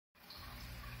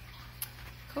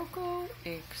Coco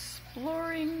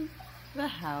exploring the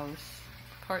house,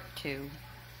 part 2.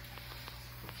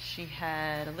 She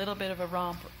had a little bit of a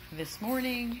romp this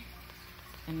morning,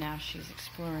 and now she's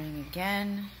exploring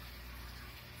again.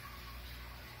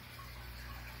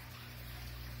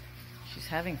 She's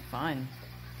having fun.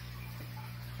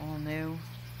 All new.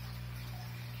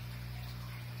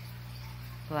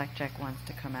 Blackjack wants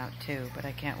to come out too, but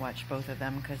I can't watch both of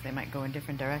them because they might go in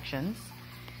different directions.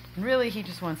 And really, he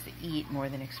just wants to eat more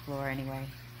than explore anyway.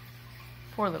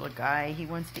 Poor little guy. He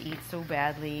wants to eat so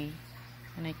badly,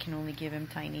 and I can only give him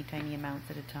tiny, tiny amounts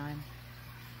at a time.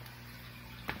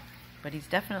 But he's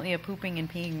definitely a pooping and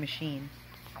peeing machine.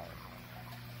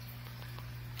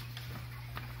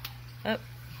 Oh,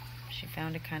 she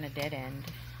found a kind of dead end.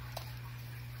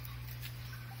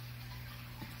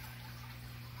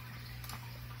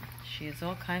 She has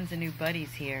all kinds of new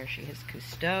buddies here. She has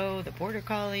Cousteau, the border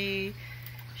collie.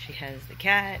 She has the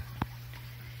cat.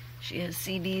 She has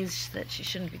CDs that she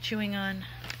shouldn't be chewing on.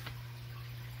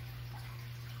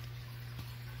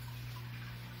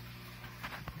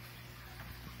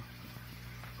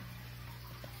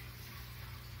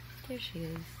 There she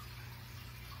is.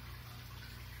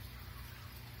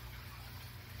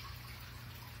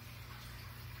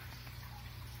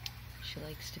 She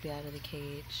likes to be out of the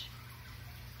cage.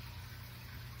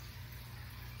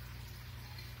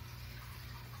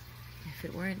 If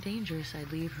it weren't dangerous,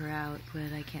 I'd leave her out,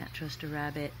 but I can't trust a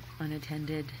rabbit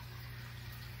unattended.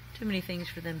 Too many things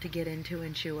for them to get into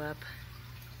and chew up.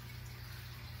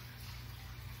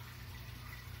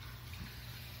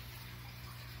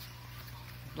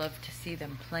 Love to see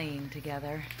them playing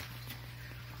together.